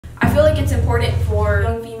I feel like it's important for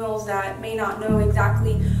young females that may not know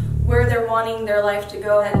exactly where they're wanting their life to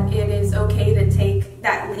go, that it is okay to take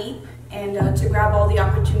that leap and to grab all the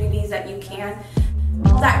opportunities that you can.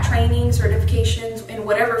 All that training, certifications, in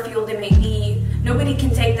whatever field it may be, nobody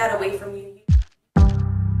can take that away from you.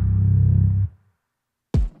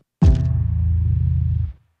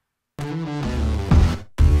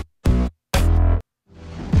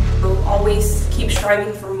 So always keep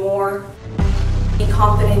striving for more. Be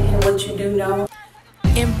confident in what you do know.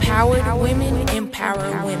 Empowered women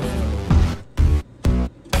empower women.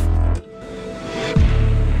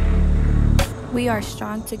 We are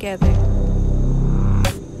strong together.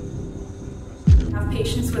 Have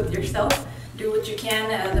patience with yourself. Do what you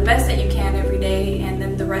can, the best that you can every day, and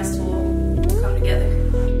then the rest will come together.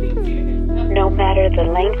 No matter the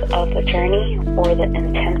length of the journey or the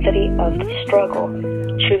intensity of the struggle,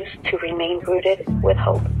 choose to remain rooted with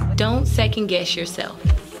hope. Don't second guess yourself.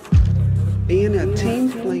 Being a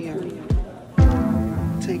team player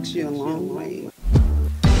takes you a long way.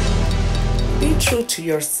 Be true to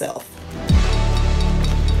yourself.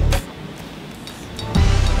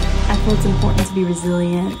 I feel it's important to be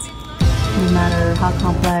resilient, no matter how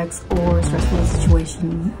complex or stressful the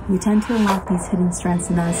situation. We tend to unlock these hidden strengths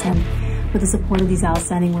in us, and with the support of these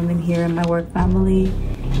outstanding women here in my work family,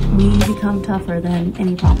 we become tougher than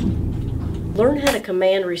any problem. Learn how to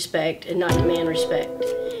command respect and not demand respect.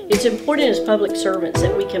 It's important as public servants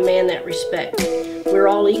that we command that respect. We're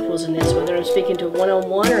all equals in this, whether I'm speaking to a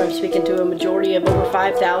one-on-one or I'm speaking to a majority of over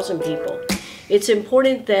 5,000 people. It's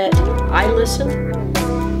important that I listen,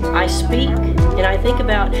 I speak, and I think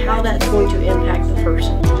about how that's going to impact the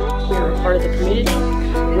person. We're a part of the community.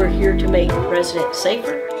 We're here to make residents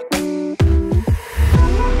safer.